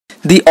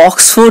The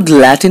Oxford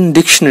Latin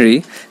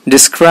Dictionary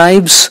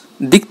describes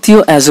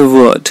dictio as a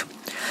word,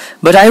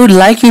 but I would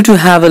like you to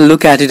have a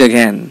look at it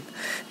again.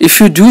 If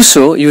you do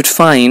so, you'd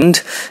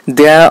find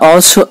there are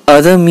also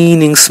other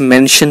meanings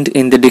mentioned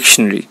in the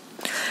dictionary.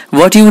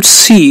 What you would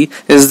see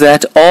is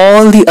that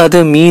all the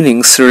other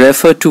meanings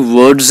refer to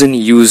words in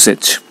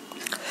usage.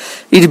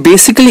 It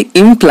basically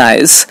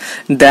implies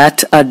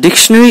that a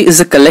dictionary is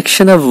a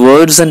collection of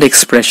words and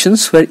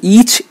expressions where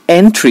each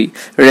entry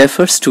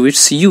refers to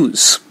its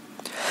use.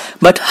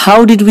 But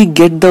how did we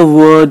get the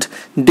word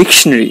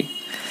dictionary?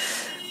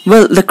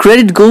 Well, the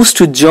credit goes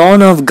to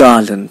John of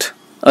Garland,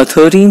 a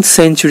 13th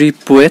century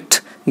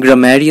poet,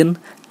 grammarian,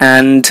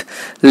 and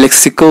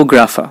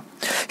lexicographer.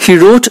 He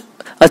wrote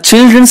a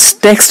children's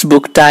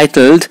textbook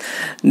titled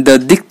The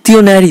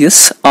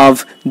Dictionaries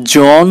of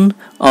John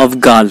of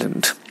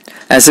Garland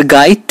as a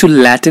guide to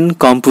Latin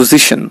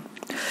composition.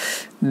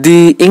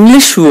 The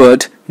English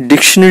word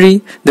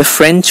dictionary, the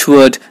French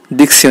word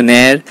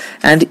dictionnaire,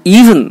 and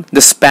even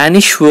the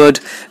Spanish word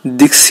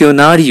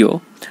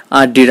diccionario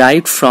are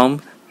derived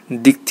from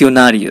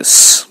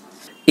dictionarius.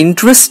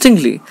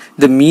 Interestingly,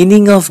 the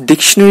meaning of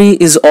dictionary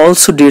is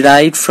also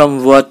derived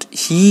from what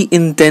he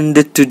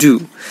intended to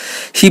do.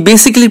 He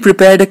basically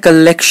prepared a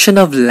collection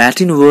of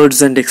Latin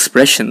words and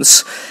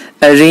expressions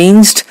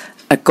arranged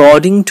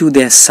according to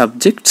their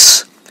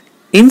subjects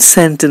in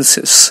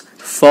sentences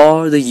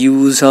for the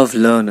use of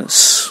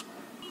learners.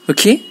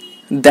 Okay,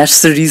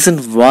 that's the reason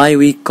why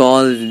we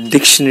call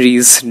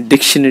dictionaries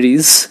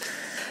dictionaries.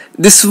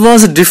 This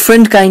was a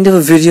different kind of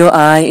a video.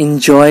 I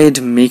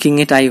enjoyed making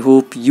it. I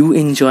hope you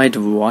enjoyed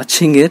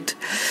watching it.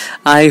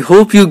 I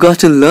hope you got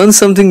to learn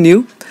something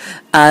new.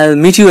 I'll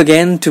meet you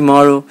again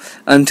tomorrow.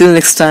 Until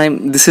next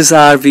time, this is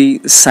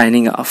RV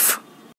signing off.